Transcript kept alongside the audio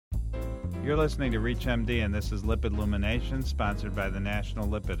You're listening to ReachMD, and this is Lipid Lumination, sponsored by the National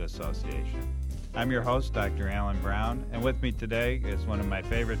Lipid Association. I'm your host, Dr. Alan Brown, and with me today is one of my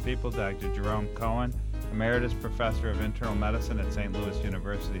favorite people, Dr. Jerome Cohen, Emeritus Professor of Internal Medicine at St. Louis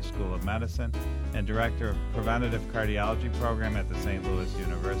University School of Medicine and Director of Preventative Cardiology Program at the St. Louis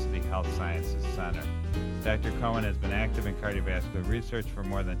University Health Sciences Center. Dr. Cohen has been active in cardiovascular research for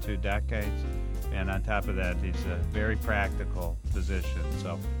more than 2 decades, and on top of that, he's a very practical physician.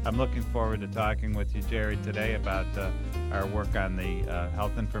 So I'm looking forward to talking with you, Jerry, today about our work on the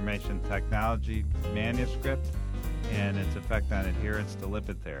Health Information Technology manuscript and its effect on adherence to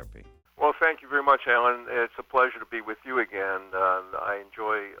lipid therapy. Well, thank you very much, Alan. It's a pleasure to be with you again. I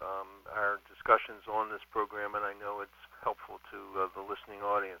enjoy our discussions on this program, and I know it's helpful to the listening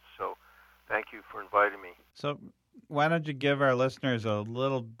audience. So thank you for inviting me. So why don't you give our listeners a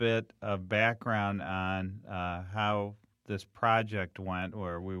little bit of background on how this project went,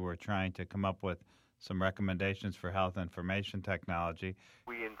 where we were trying to come up with some recommendations for health information technology.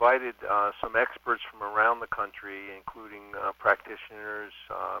 We invited some experts from around the country, including practitioners,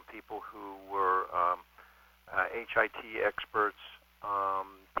 people who were HIT experts,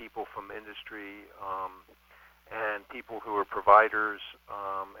 people from industry, and people who are providers,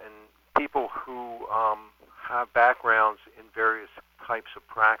 and people who have backgrounds in various types of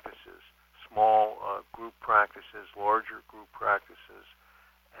practices, small group practices, larger group practices,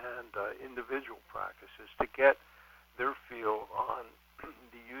 and individual practices, to get their feel on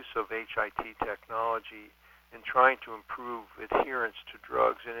the use of HIT technology in trying to improve adherence to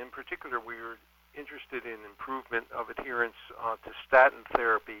drugs. And in particular, we were interested in improvement of adherence to statin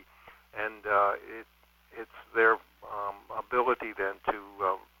therapy, and it's their ability then to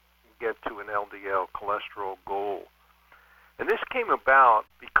get to an LDL cholesterol goal. And this came about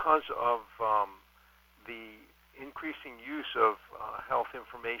because of the increasing use of health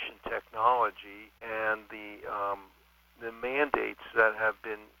information technology and the mandates that have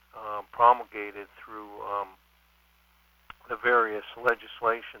been promulgated through the various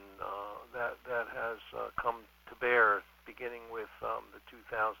legislation that has come to bear, beginning with the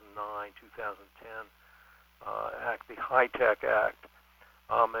 2009-2010 Act, the HITECH Act.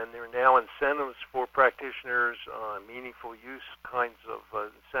 And there are now incentives for practitioners, meaningful use kinds of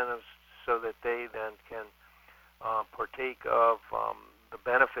incentives, so that they then can partake of the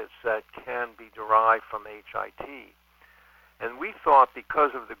benefits that can be derived from HIT. And we thought,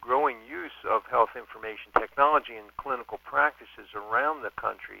 because of the growing use of health information technology in clinical practices around the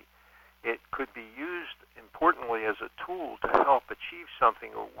country, it could be used importantly as a tool to help achieve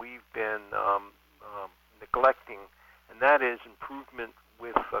something that we've been neglecting, and that is improvement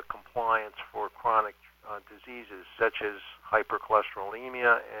with compliance for chronic diseases such as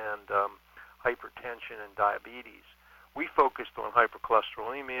hypercholesterolemia and hypertension and diabetes. We focused on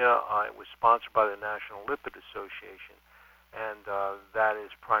hypercholesterolemia. It was sponsored by the National Lipid Association, and that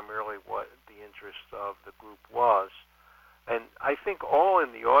is primarily what the interest of the group was. And I think all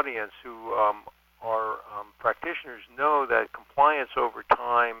in the audience who are practitioners know that compliance over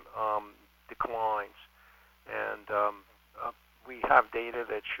time declines. And we have data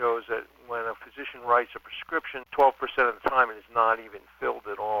that shows that when a physician writes a prescription, 12% of the time it is not even filled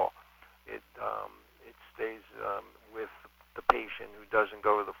at all. It stays with the patient who doesn't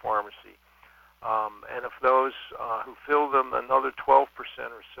go to the pharmacy. And of those who fill them, another 12%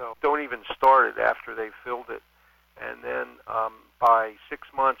 or so don't even start it after they've filled it. And then by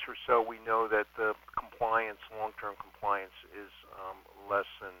 6 months or so, we know that the compliance, long-term compliance, is less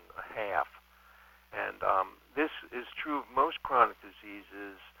than half. And this is true of most chronic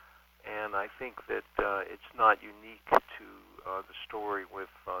diseases, and I think that it's not unique to the story with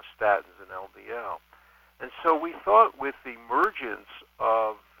statins and LDL. And so we thought, with the emergence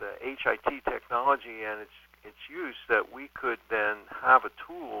of the HIT technology and its use, that we could then have a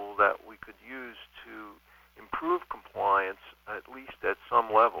tool that we could use to improve compliance, at least at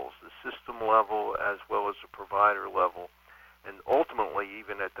some levels, the system level as well as the provider level, and ultimately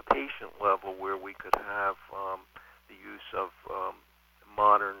even at the patient level, where we could have the use of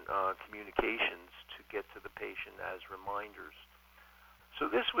modern communications to get to the patient as reminders. So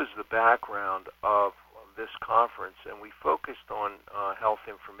this was the background of this conference, and we focused on health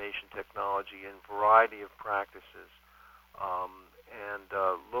information technology in a variety of practices, and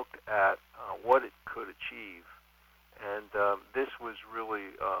looked at what it could achieve. And this was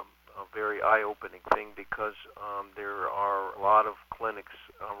really a very eye-opening thing, because there are a lot of clinics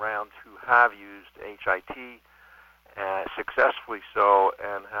around who have used HIT successfully so,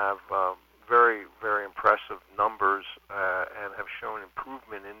 and have very, very impressive numbers and have shown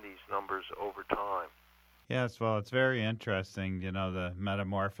improvement in these numbers over time. Yes, well, it's very interesting, the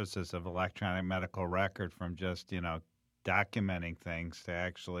metamorphosis of electronic medical record from just, documenting things to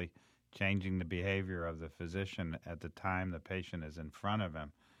actually changing the behavior of the physician at the time the patient is in front of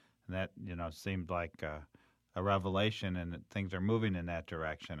him. And that, seemed like a revelation, and that things are moving in that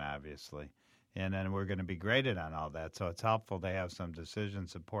direction, obviously. And then we're going to be graded on all that. So it's helpful to have some decision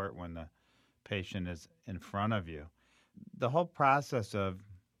support when the patient is in front of you. The whole process of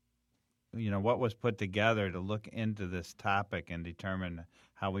what was put together to look into this topic and determine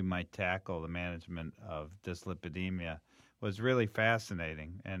how we might tackle the management of dyslipidemia was really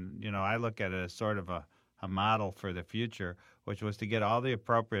fascinating. And, I look at it as sort of a model for the future, which was to get all the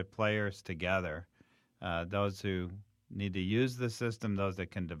appropriate players together, those who need to use the system, those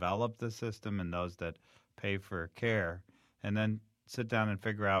that can develop the system, and those that pay for care, and then sit down and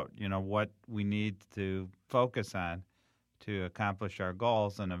figure out, what we need to focus on to accomplish our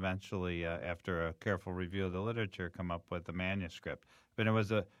goals, and eventually, after a careful review of the literature, come up with a manuscript. But it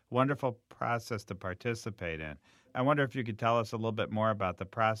was a wonderful process to participate in. I wonder if you could tell us a little bit more about the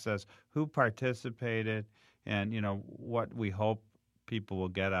process, who participated, and what we hope people will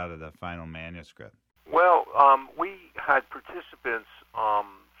get out of the final manuscript. Well, we had participants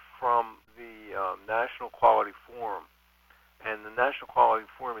from the National Quality Forum, and the National Quality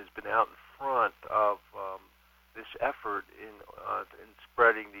Forum has been out in front of this effort in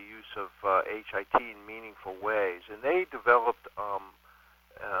spreading the use of HIT in meaningful ways. And they developed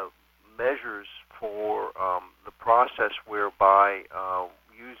measures for the process whereby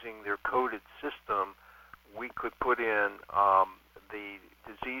using their coded system, we could put in the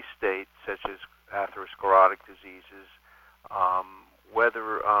disease states such as atherosclerotic diseases,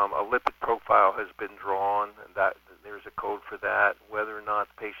 whether a lipid profile has been drawn, and that there's a code for that, whether or not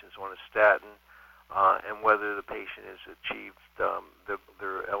the patient's on a statin, and whether the patient has achieved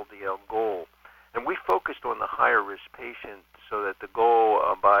their LDL goal. And we focused on the higher risk patient so that the goal,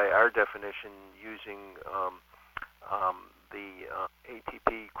 by our definition, using the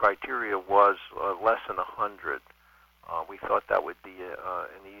ATP criteria, was less than 100. We thought that would be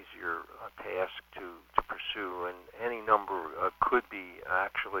an easier task to pursue, and any number could be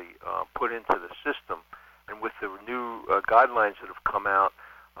actually put into the system. And with the new guidelines that have come out,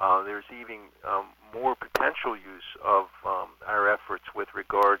 there's even more potential use of our efforts with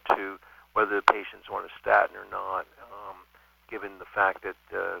regard to whether the patient's on a statin or not, given the fact that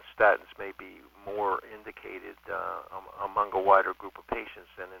statins may be more indicated among a wider group of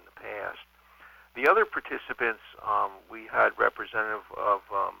patients than in the past. The other participants, we had representative of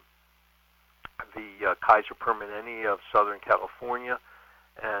the Kaiser Permanente of Southern California,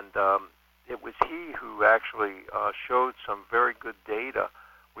 and it was he who actually showed some very good data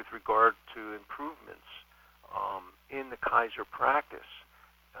with regard to improvements in the Kaiser practice,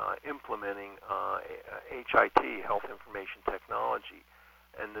 implementing HIT, Health Information Technology.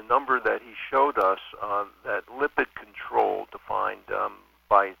 And the number that he showed us, that lipid control defined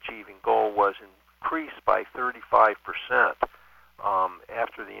by achieving goal, was increased by 35%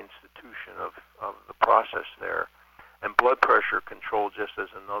 after the institution of the process there. And blood pressure control, just as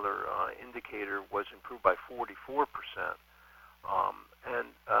another indicator, was improved by 44%.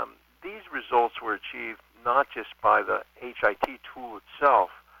 These results were achieved not just by the HIT tool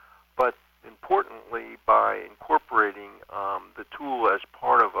itself, but importantly by incorporating the tool as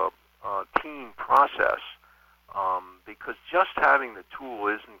part of a team process, because just having the tool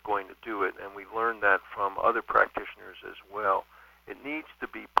isn't going to do it, and we learned that from other practitioners as well. It needs to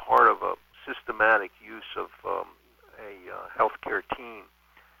be part of a systematic use of a healthcare team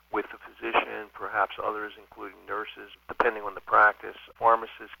with the physician, perhaps others, including nurses, depending on the practice.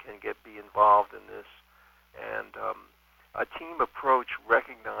 Pharmacists can be involved in this. And a team approach,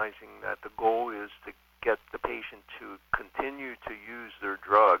 recognizing that the goal is to get the patient to continue to use their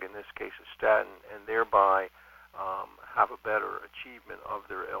drug, in this case a statin, and thereby have a better achievement of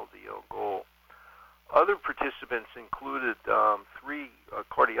their LDL goal. Other participants included three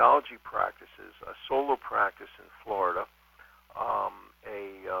cardiology practices, a solo practice in Florida,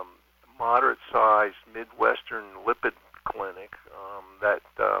 a moderate-sized Midwestern lipid clinic that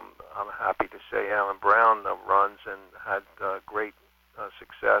I'm happy to say Alan Brown runs, and had great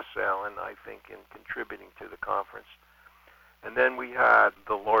success, Alan, I think, in contributing to the conference. And then we had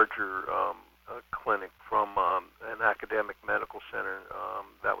the larger clinic from an academic medical center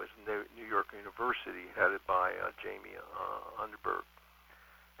that was New York University, headed by Jamie Underberg.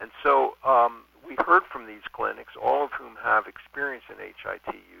 And so we heard from these clinics, all of whom have experience in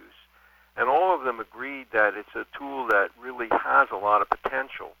HIT use, and all of them agreed that it's a tool that really has a lot of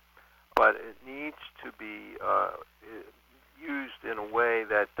potential, but it needs to be used in a way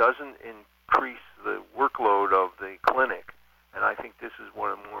that doesn't decrease the workload of the clinic. And I think this is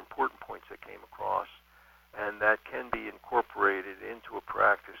one of the more important points that came across, and that can be incorporated into a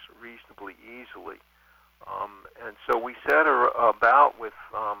practice reasonably easily. And so we set about with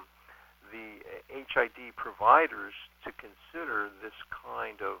the HID providers to consider this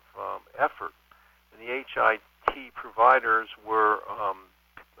kind of effort. And the HIT providers were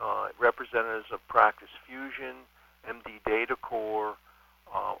representatives of Practice Fusion, MD DataCore,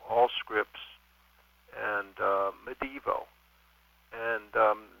 Allscripts, and Medivo.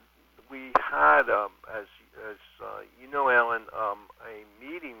 And we had, as you know, Alan, a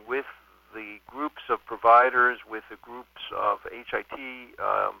meeting with the groups of providers, with the groups of HIT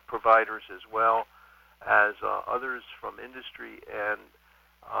providers as well as others from industry, and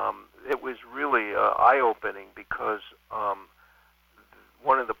it was really eye-opening because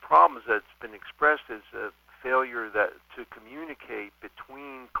one of the problems that's been expressed is a failure to communicate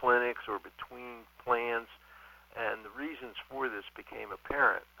between clinics or between plans, and the reasons for this became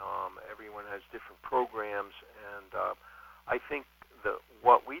apparent. Everyone has different programs, and I think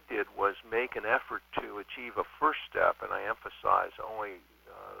what we did was make an effort to achieve a first step, and I emphasize only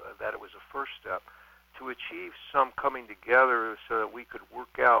that it was a first step, to achieve some coming together so that we could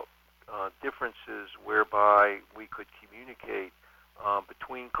work out differences whereby we could communicate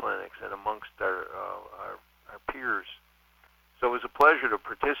between clinics and amongst our peers. So it was a pleasure to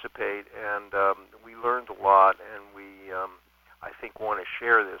participate, and we learned a lot, and we, I think, want to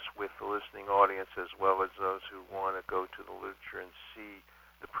share this with the listening audience as well as those who want to go to the literature and see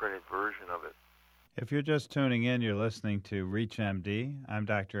the printed version of it. If you're just tuning in, you're listening to ReachMD. I'm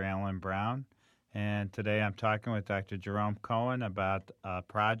Dr. Alan Brown, and today I'm talking with Dr. Jerome Cohen about a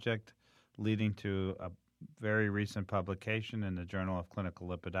project leading to a very recent publication in the Journal of Clinical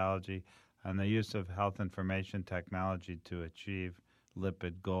Lipidology on the use of health information technology to achieve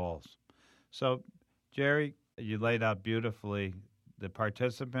lipid goals. So, Jerry, you laid out beautifully the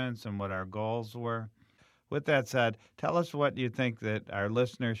participants and what our goals were. With that said, tell us what you think that our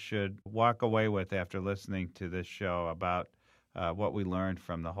listeners should walk away with after listening to this show about what we learned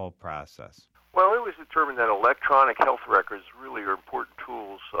from the whole process. Well, it was determined that electronic health records really are important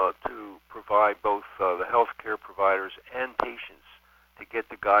tools to provide both the healthcare providers and patients to get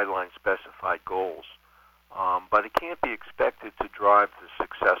the guideline-specified goals. But it can't be expected to drive the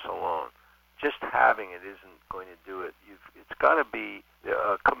success alone. Just having it isn't going to do it. It's got to be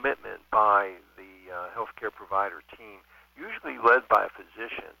a commitment by the healthcare provider team, usually led by a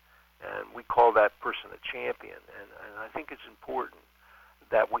physician, and we call that person a champion. And I think it's important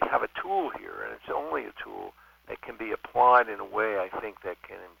that we have a tool here, and it's only a tool that can be applied in a way, I think, that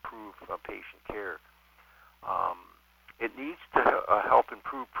can improve patient care. It needs to help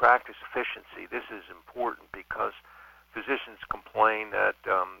improve practice efficiency. This is important because physicians complain that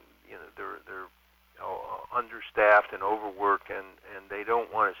they're understaffed and overworked, and they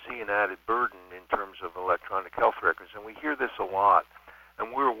don't want to see an added burden in terms of electronic health records. And we hear this a lot,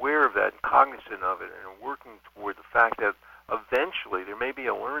 and we're aware of that and cognizant of it, and are working toward the fact that eventually there may be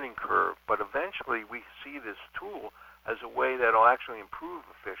a learning curve, but eventually we see this tool as a way that will actually improve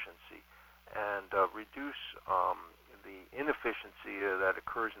efficiency and reduce the inefficiency that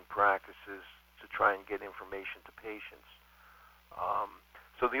occurs in practices to try and get information to patients.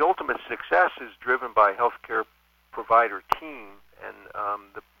 So the ultimate success is driven by healthcare provider team and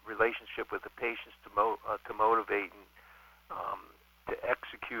the relationship with the patients to motivate and to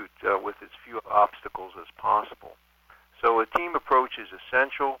execute with as few obstacles as possible. So a team approach is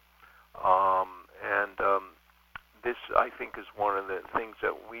essential, and this, I think, is one of the things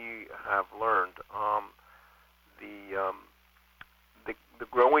that we have learned. The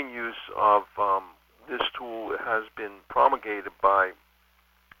growing use of this tool has been promulgated by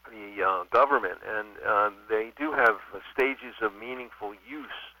the government, and they do have stages of meaningful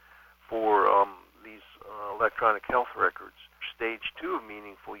use for these electronic health records. Stage 2 of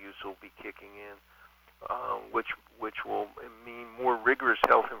meaningful use will be kicking in, which will mean more rigorous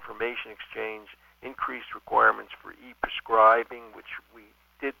health information exchange, increased requirements for e-prescribing, which we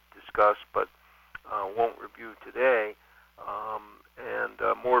did discuss but won't review today, and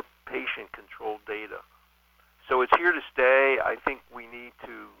more patient-controlled data. So it's here to stay. I think we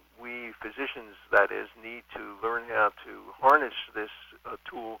physicians, that is, need to learn how to harness this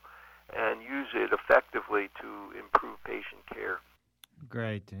tool and use it effectively to improve patient care.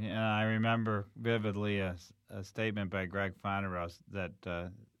 Great. I remember vividly a statement by Greg Fonaros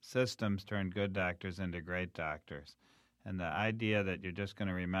that systems turn good doctors into great doctors. And the idea that you're just going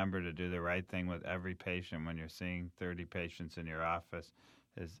to remember to do the right thing with every patient when you're seeing 30 patients in your office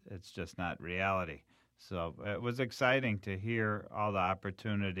it's just not reality. So it was exciting to hear all the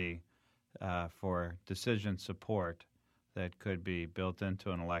opportunity for decision support that could be built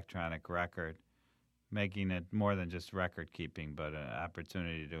into an electronic record, making it more than just record keeping, but an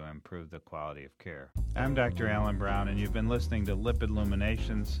opportunity to improve the quality of care. I'm Dr. Alan Brown, and you've been listening to Lipid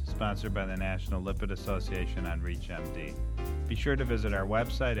Luminations, sponsored by the National Lipid Association on ReachMD. Be sure to visit our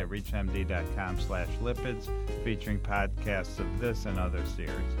website at reachmd.com/lipids, featuring podcasts of this and other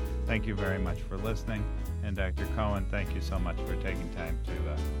series. Thank you very much for listening. And Dr. Cohen, thank you so much for taking time to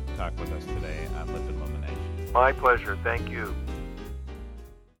talk with us today on Lipid Lumination. My pleasure. Thank you.